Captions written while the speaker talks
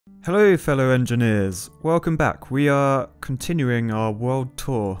Hello fellow engineers, welcome back. We are continuing our world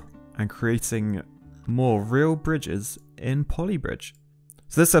tour and creating more real bridges in Polybridge.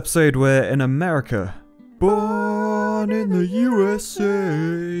 So this episode we're in America. Born in the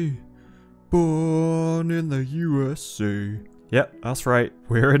USA. Born in the USA. Yep, that's right,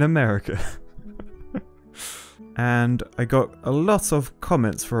 we're in America. And I got a lot of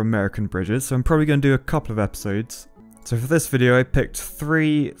comments for American bridges, so I'm probably going to do a couple of episodes. So for this video I picked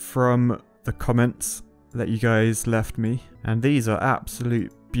 3 from the comments that you guys left me, and these are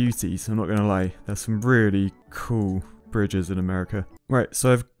absolute beauties, I'm not going to lie. There's some really cool bridges in America. Right,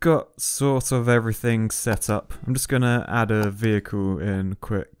 so I've got sort of everything set up. I'm just going to add a vehicle in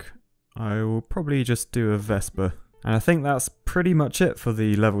quick. I will probably just do a Vespa. And I think that's pretty much it for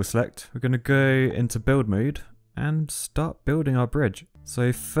the level select. We're going to go into build mode and start building our bridge.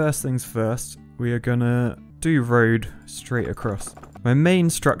 So first things first, we are going to do road straight across. My main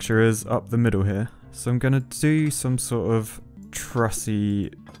structure is up the middle here, so I'm going to do some sort of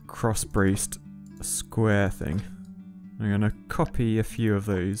trussy cross-braced square thing. I'm going to copy a few of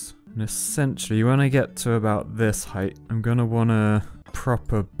those, and essentially when I get to about this height I'm going to want to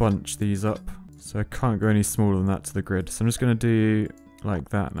proper bunch these up, so I can't go any smaller than that to the grid. So I'm just going to do like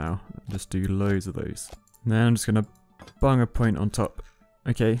that now, just do loads of those. And then I'm just going to bung a point on top.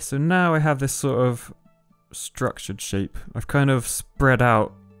 Okay, so now I have this sort of structured shape. I've kind of spread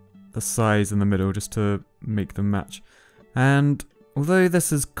out the size in the middle just to make them match. And although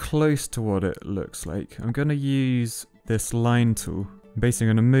this is close to what it looks like, I'm going to use this line tool. I'm basically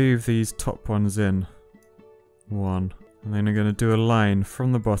going to move these top ones in. One. And then I'm going to do a line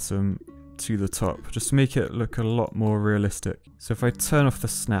from the bottom to the top, just to make it look a lot more realistic. So if I turn off the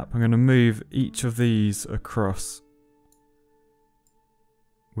snap, I'm going to move each of these across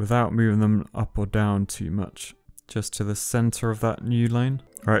without moving them up or down too much, just to the center of that new line.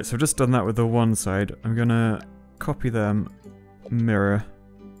 Alright, so I've just done that with the one side. I'm going to copy them, mirror.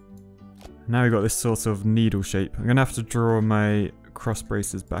 Now we've got this sort of needle shape. I'm going to have to draw my cross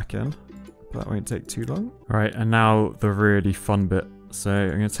braces back in. That won't take too long. Alright, and now the really fun bit. So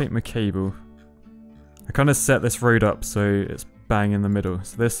I'm going to take my cable. I kind of set this road up so it's bang in the middle.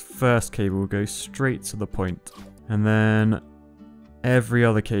 So this first cable will go straight to the point. And then every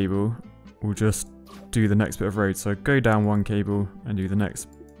other cable will just do the next bit of road. So go down one cable and do the next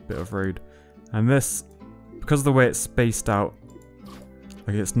bit of road. And this, because of the way it's spaced out,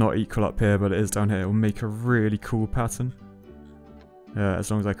 like it's not equal up here but it is down here, it will make a really cool pattern.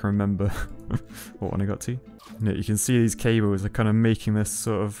 As long as I can remember what one I got to. And you can see these cables are kind of making this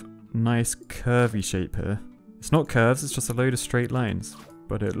sort of nice curvy shape here. It's not curves, it's just a load of straight lines,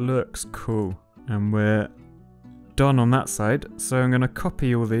 but it looks cool. And we're done on that side, so I'm going to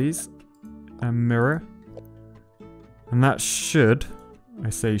copy all these and mirror. And that should, I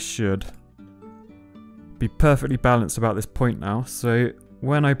say should, be perfectly balanced about this point now. So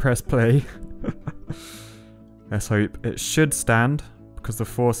when I press play, let's hope it should stand, because the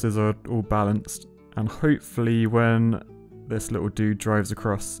forces are all balanced, and hopefully when this little dude drives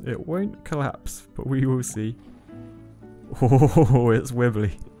across it won't collapse, but we will see. Oh, it's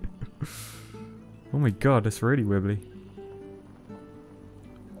wibbly. Oh my god, it's really wibbly.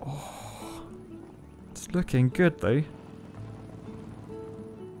 Oh, it's looking good though.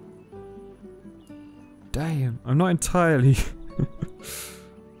 Damn, I'm not entirely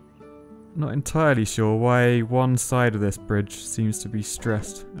not entirely sure why one side of this bridge seems to be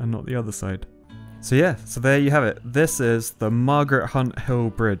stressed and not the other side. So yeah, so there you have it. This is the Margaret Hunt Hill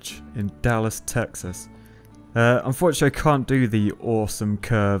Bridge in Dallas, Texas. Unfortunately I can't do the awesome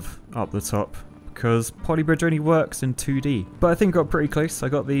curve up the top because Polybridge only works in 2D. But I think I got pretty close. I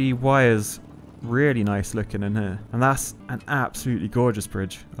got the wires really nice looking in here. And that's an absolutely gorgeous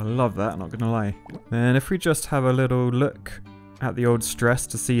bridge. I love that, not gonna lie. And if we just have a little look at the old stress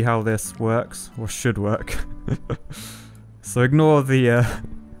to see how this works, or should work. So ignore the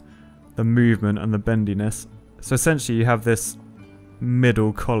movement and the bendiness. So essentially you have this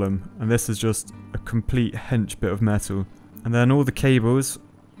middle column, and this is just a complete hench bit of metal. And then all the cables,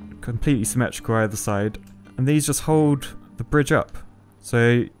 completely symmetrical either side, and these just hold the bridge up.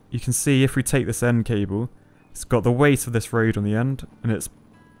 So you can see if we take this end cable, it's got the weight of this road on the end, and it's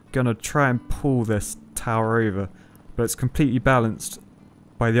gonna try and pull this tower over. But it's completely balanced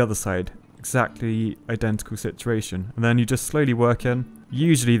by the other side. Exactly identical situation. And then you just slowly work in.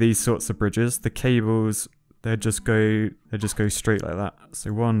 Usually these sorts of bridges, the cables, they just go straight like that.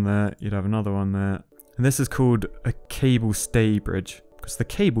 So one there, you'd have another one there. And this is called a cable stay bridge, because the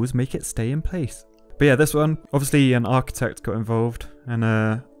cables make it stay in place. But yeah, this one, obviously an architect got involved,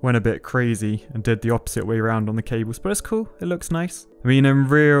 and went a bit crazy and did the opposite way around on the cables, but it's cool. It looks nice. I mean, in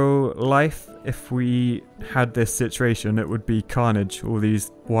real life, if we had this situation, it would be carnage. All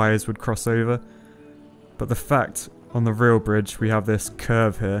these wires would cross over. But the fact on the real bridge we have this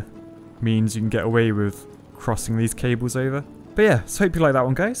curve here means you can get away with crossing these cables over. But yeah, so hope you like that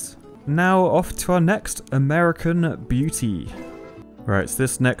one, guys. Now off to our next American beauty. Right, so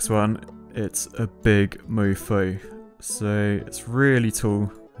this next one, it's a big mofo. So it's really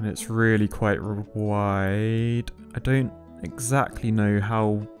tall and it's really quite wide. I don't exactly know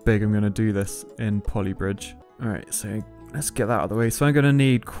how big I'm going to do this in Polybridge. Alright, so let's get that out of the way. So I'm going to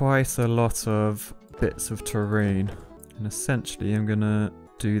need quite a lot of bits of terrain. And essentially I'm going to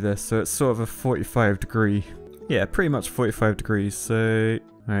do this. So it's sort of a 45 degree. Yeah, pretty much 45 degrees. So,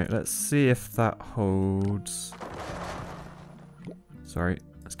 alright, let's see if that holds. Sorry,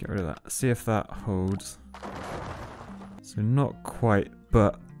 let's get rid of that. Let's see if that holds. So not quite,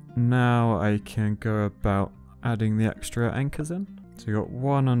 but now I can go about adding the extra anchors in. So you got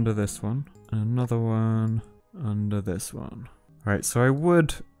one under this one, and another one under this one. Right, so I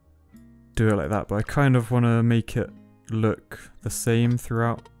would do it like that, but I kind of want to make it look the same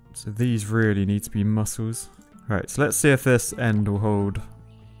throughout. So these really need to be muscles. Right, so let's see if this end will hold.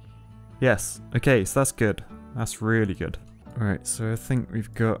 Yes, okay, so that's good. That's really good. Alright, so I think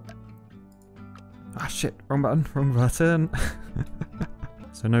we've got... Ah shit, wrong button, wrong button.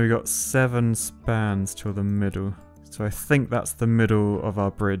 So now we've got 7 spans till the middle. So I think that's the middle of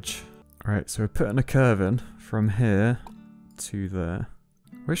our bridge. Alright, so we're putting a curve in from here to there.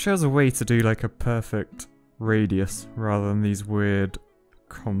 Wish there was a way to do like a perfect radius rather than these weird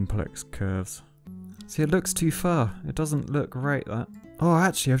complex curves. See, it looks too far. It doesn't look right, that. Oh,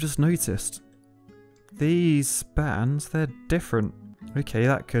 actually, I've just noticed. These spans, they're different. Okay,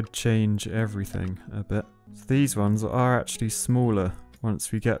 that could change everything a bit. So these ones are actually smaller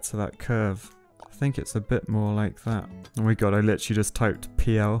once we get to that curve. I think it's a bit more like that. Oh my god, I literally just typed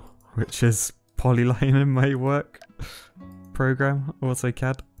PL, which is polyline in my work program,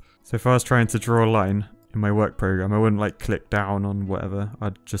 AutoCAD. So if I was trying to draw a line in my work program, I wouldn't like click down on whatever.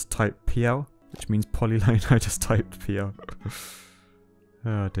 I'd just type PL, which means polyline. I just typed PL.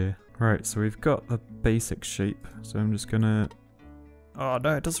 Oh dear. Right, so we've got the basic shape. So I'm just gonna... Oh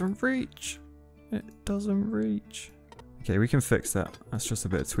no, it doesn't reach. It doesn't reach. Okay, we can fix that. That's just a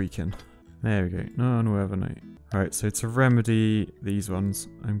bit of tweaking. There we go. No, overnight. Alright, so to remedy these ones,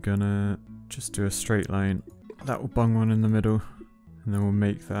 I'm gonna just do a straight line. That will bung one in the middle. And then we'll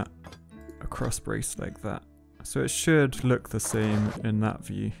make that a cross brace like that. So it should look the same in that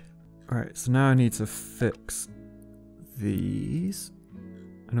view. Alright, so now I need to fix these.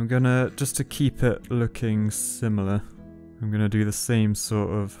 And I'm gonna, just to keep it looking similar, I'm gonna do the same sort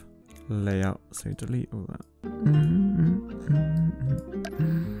of layout. So delete all that.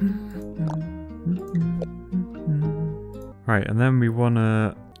 Right, and then we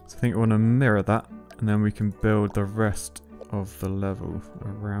wanna, so I think we wanna mirror that, and then we can build the rest of the level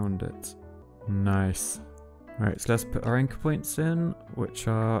around it. Nice. Right, so let's put our anchor points in, which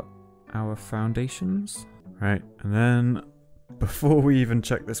are our foundations. Right, and then before we even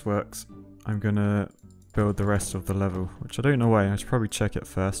check this works, I'm gonna build the rest of the level, which I don't know why. I should probably check it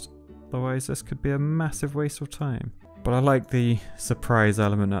first. Otherwise, this could be a massive waste of time. But I like the surprise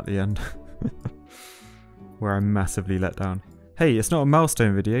element at the end, where I'm massively let down. Hey, it's not a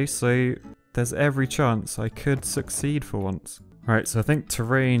milestone video, so there's every chance I could succeed for once. Right, so I think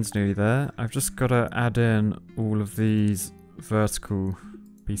terrain's nearly there. I've just got to add in all of these vertical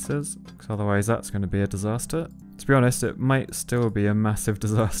pieces, because otherwise that's going to be a disaster. To be honest, it might still be a massive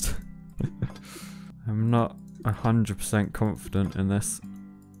disaster. I'm not 100% confident in this.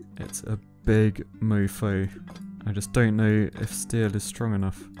 It's a big mofo. I just don't know if steel is strong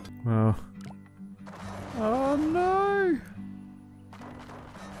enough. Well... Oh no!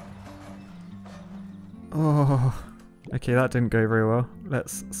 Oh... Okay, that didn't go very well.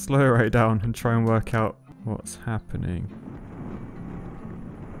 Let's slow it right down and try and work out what's happening.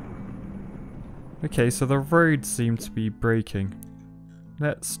 Okay, so the roads seem to be breaking.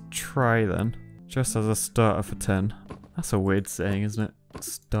 Let's try then. Just as a starter for 10. That's a weird saying, isn't it?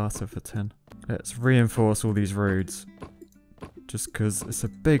 Starter for 10. Let's reinforce all these roads. Just because it's a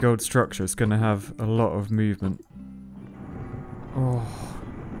big old structure, it's going to have a lot of movement. Oh.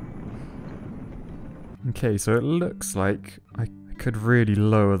 Okay, so it looks like I could really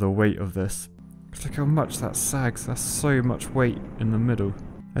lower the weight of this. Look how much that sags. That's so much weight in the middle.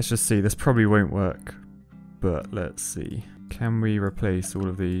 Let's just see. This probably won't work. But let's see. Can we replace all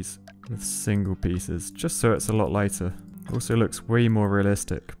of these with single pieces? Just so it's a lot lighter. Also looks way more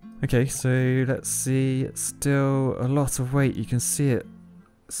realistic. Okay, so let's see. It's still a lot of weight. You can see it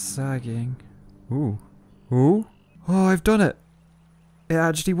sagging. Ooh. Ooh. Oh, I've done it. It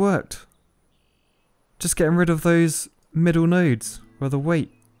actually worked. Just getting rid of those middle nodes or the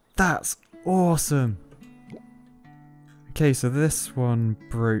weight. That's awesome. Okay, so this one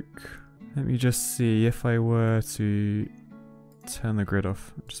broke. Let me just see if I were to turn the grid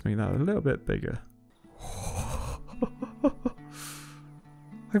off. Just make that a little bit bigger.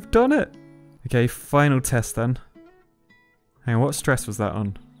 I've done it. Okay, final test then. Hang on, what stress was that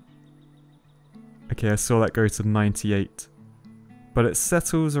on? Okay, I saw that go to 98. But it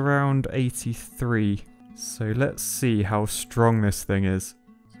settles around 83. So let's see how strong this thing is.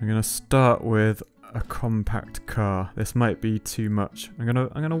 So I'm gonna start with a compact car. This might be too much. I'm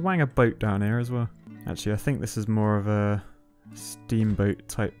gonna wang a boat down here as well. Actually, I think this is more of a steamboat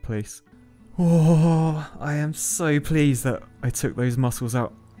type place. Oh, I am so pleased that I took those muscles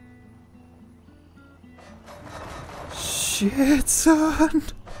out. Shit, son!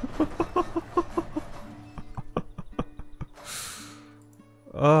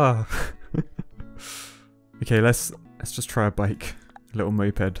 Oh. Okay, let's just try a bike. A little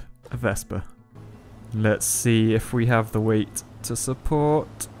moped. A Vespa. Let's see if we have the weight to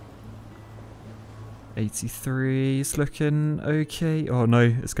support. 83 is looking okay. Oh no,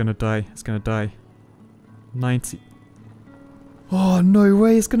 it's gonna die. It's gonna die. 90. Oh, no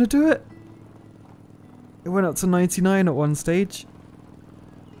way it's gonna do it! It went up to 99 at one stage.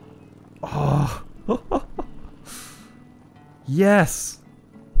 Oh. Yes!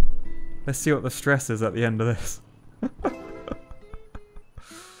 Let's see what the stress is at the end of this.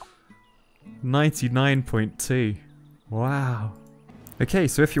 99.2. Wow. Okay,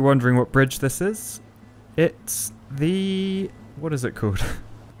 so if you're wondering what bridge this is, it's the... what is it called?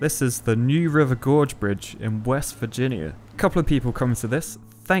 This is the New River Gorge Bridge in West Virginia. A couple of people commented this.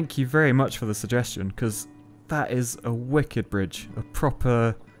 Thank you very much for the suggestion, because that is a wicked bridge. A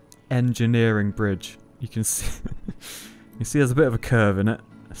proper engineering bridge. You can see... you see there's a bit of a curve in it.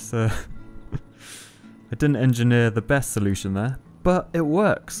 So I didn't engineer the best solution there, but it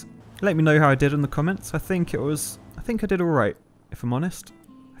works. Let me know how I did in the comments. I think I did alright, if I'm honest.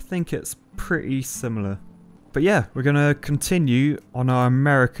 I think it's pretty similar. But yeah, we're gonna continue on our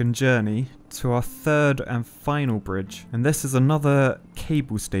American journey to our third and final bridge. And this is another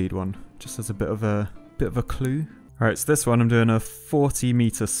cable-stayed one, just as a bit of a clue. Alright, so this one I'm doing a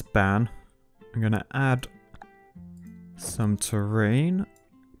 40-meter span. I'm gonna add some terrain,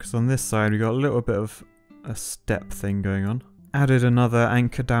 because on this side we got a little bit of a step thing going on. Added another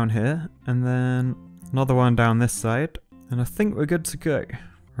anchor down here, and then another one down this side, and I think we're good to go.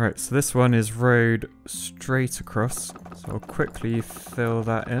 Right, so this one is rowed straight across, so I'll quickly fill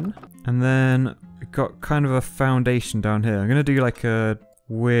that in. And then we've got kind of a foundation down here. I'm going to do like a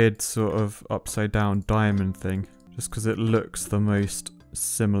weird sort of upside down diamond thing, just because it looks the most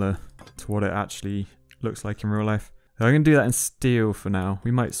similar to what it actually looks like in real life. I'm going to do that in steel for now.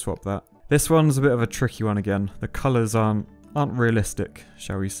 We might swap that. This one's a bit of a tricky one again. The colours aren't realistic,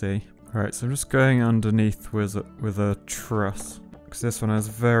 shall we say. Alright, so I'm just going underneath with a truss, because this one has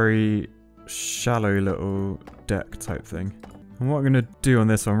very shallow little deck type thing. And what I'm going to do on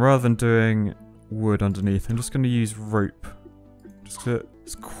this one, rather than doing wood underneath, I'm just going to use rope. Just 'cause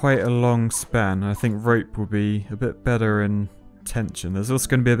it's quite a long span. I think rope will be a bit better in tension. There's also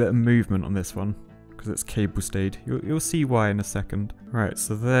going to be a bit of movement on this one, because it's cable stayed. You'll see why in a second. Right,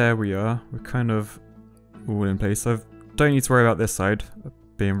 so there we are. We're kind of all in place. I don't need to worry about this side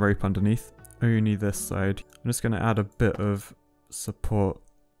being rope underneath. Only this side. I'm just going to add a bit of support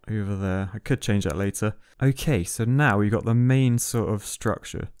over there. I could change that later. Okay, so now we've got the main sort of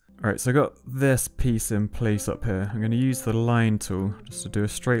structure. Alright, so I got this piece in place up here. I'm going to use the line tool just to do a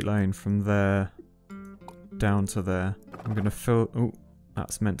straight line from there down to there. I'm going to fill... oh,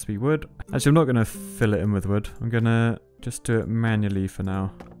 that's meant to be wood. Actually, I'm not going to fill it in with wood. I'm going to just do it manually for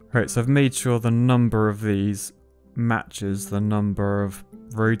now. Alright, so I've made sure the number of these matches the number of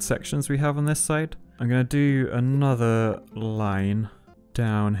road sections we have on this side. I'm going to do another line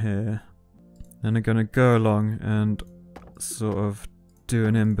down here. Then I'm going to go along and sort of do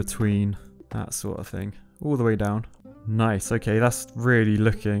an in-between, that sort of thing. All the way down. Nice, okay, that's really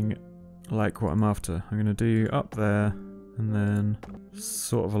looking like what I'm after. I'm going to do up there and then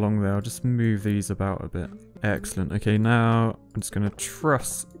sort of along there. I'll just move these about a bit. Excellent. Okay, now I'm just going to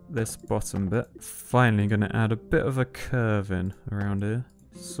truss this bottom bit. Finally going to add a bit of a curve in around here.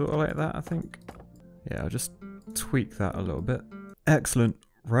 Sort of like that, I think. Yeah, I'll just tweak that a little bit. Excellent.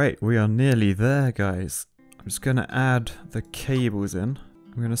 Right, we are nearly there, guys. I'm just going to add the cables in.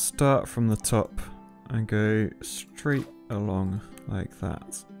 I'm going to start from the top and go straight along like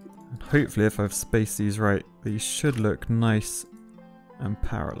that. And hopefully, if I've spaced these right, these should look nice and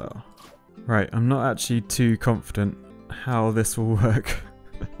parallel. Right, I'm not actually too confident how this will work.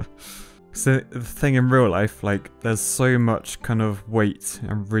 So the thing in real life, like, there's so much kind of weight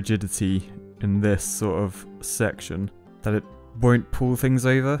and rigidity in this sort of section that it won't pull things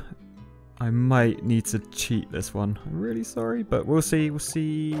over. I might need to cheat this one. I'm really sorry, but we'll see. We'll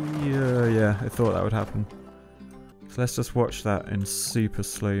see. Yeah, I thought that would happen. So let's just watch that in super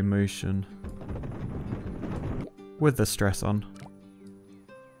slow motion with the stress on.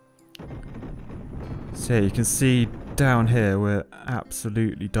 So yeah, you can see down here we're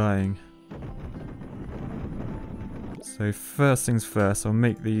absolutely dying. So first things first, I'll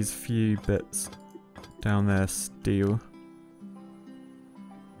make these few bits down there steel.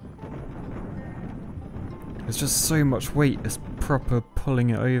 There's just so much weight, it's proper pulling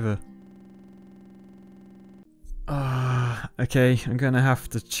it over. Okay, I'm gonna have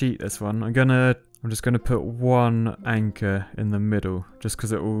to cheat this one. I'm just gonna put one anchor in the middle, just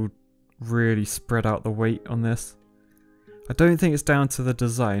because it will really spread out the weight on this. I don't think it's down to the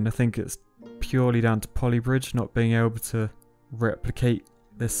design, I think it's purely down to Polybridge not being able to replicate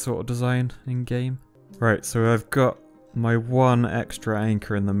this sort of design in game. Right, so I've got my one extra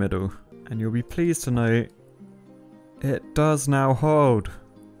anchor in the middle, and you'll be pleased to know it does now hold.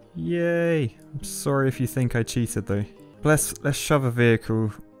 Yay! I'm sorry if you think I cheated though. Let's shove a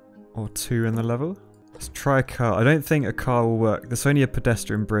vehicle or two in the level. Let's try a car. I don't think a car will work. There's only a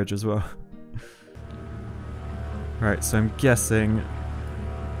pedestrian bridge as well. Right, so I'm guessing...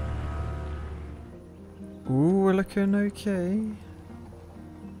 Ooh, we're looking okay.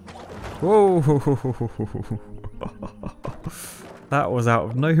 Whoa! That was out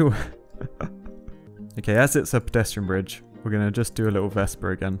of nowhere. Okay, as it's a pedestrian bridge, we're going to just do a little Vespa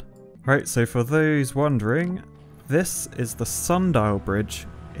again. Right, so for those wondering, this is the Sundial Bridge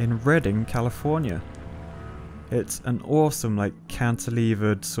in Redding, California. It's an awesome, like,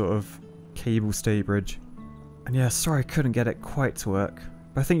 cantilevered sort of cable stay bridge. And yeah, sorry I couldn't get it quite to work,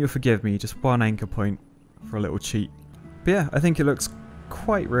 but I think you'll forgive me, just one anchor point for a little cheat. But yeah, I think it looks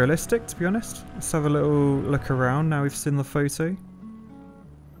quite realistic, to be honest. Let's have a little look around now we've seen the photo.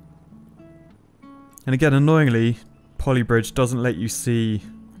 And again, annoyingly, Polybridge doesn't let you see,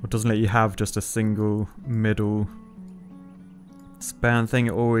 or doesn't let you have just a single middle span thing.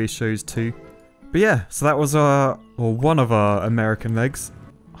 It always shows two. But yeah, so that was one of our American legs.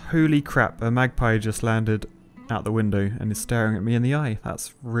 Holy crap, a magpie just landed out the window and is staring at me in the eye.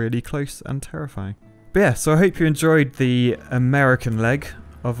 That's really close and terrifying. But yeah, so I hope you enjoyed the American leg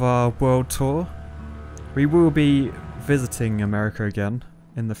of our world tour. We will be visiting America again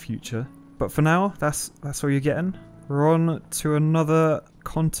in the future. But for now, that's all you're getting. We're on to another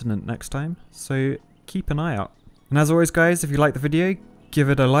continent next time, so keep an eye out. And as always guys, if you like the video, give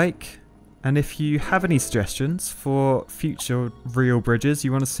it a like. And if you have any suggestions for future real bridges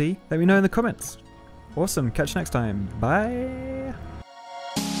you want to see, let me know in the comments. Awesome, catch you next time. Bye!